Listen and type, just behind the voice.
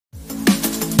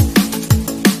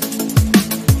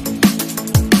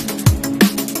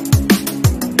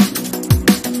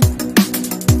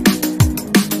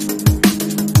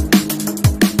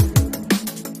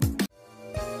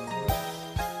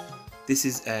This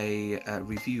is a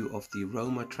review of the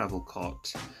Roma travel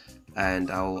cot, and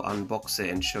I'll unbox it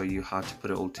and show you how to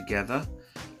put it all together.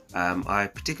 I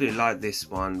particularly like this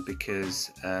one because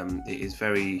it is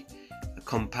very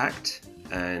compact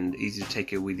and easy to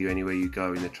take it with you anywhere you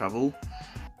go in the travel.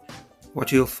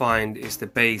 What you'll find is the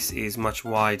base is much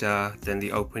wider than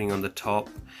the opening on the top,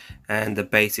 and the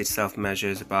base itself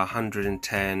measures about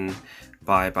 110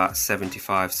 by about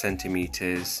 75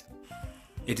 centimeters.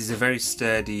 It is a very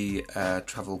sturdy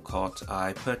travel cot.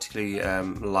 I particularly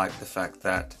like the fact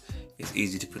that it's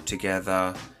easy to put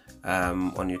together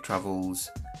on your travels.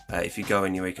 If you go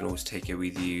anywhere, you can always take it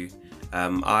with you.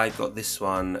 I got this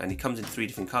one, and it comes in 3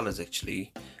 different colors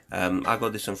actually. I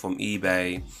got this one from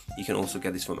eBay. You can also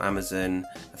get this from Amazon.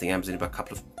 I think Amazon is about a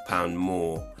couple of pounds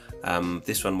more.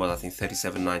 This one was, I think,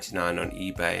 $37.99 on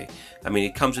eBay. I mean,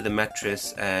 it comes with a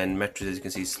mattress, and mattress, as you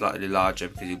can see, is slightly larger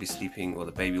because you'll be sleeping, or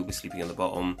the baby will be sleeping on the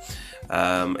bottom.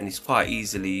 And it's quite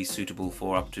easily suitable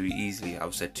for up to easily, I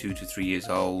would say, 2 to 3 years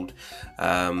old.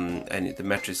 And the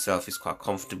mattress itself is quite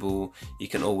comfortable. You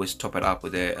can always top it up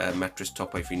with a mattress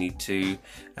topper if you need to.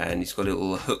 And it's got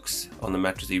little hooks on the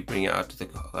mattress that you bring it out to the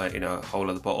hole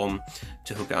at the bottom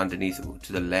to hook it underneath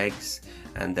to the legs,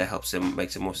 and that helps them,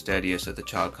 makes it more sturdier so the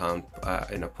child can't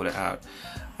pull it out.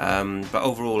 But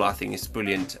overall, I think it's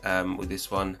brilliant with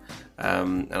this one,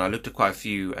 and I looked at quite a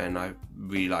few and I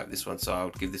really like this one, so I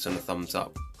would give this one a thumbs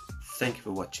up. Thank you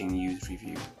for watching Used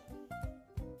Review.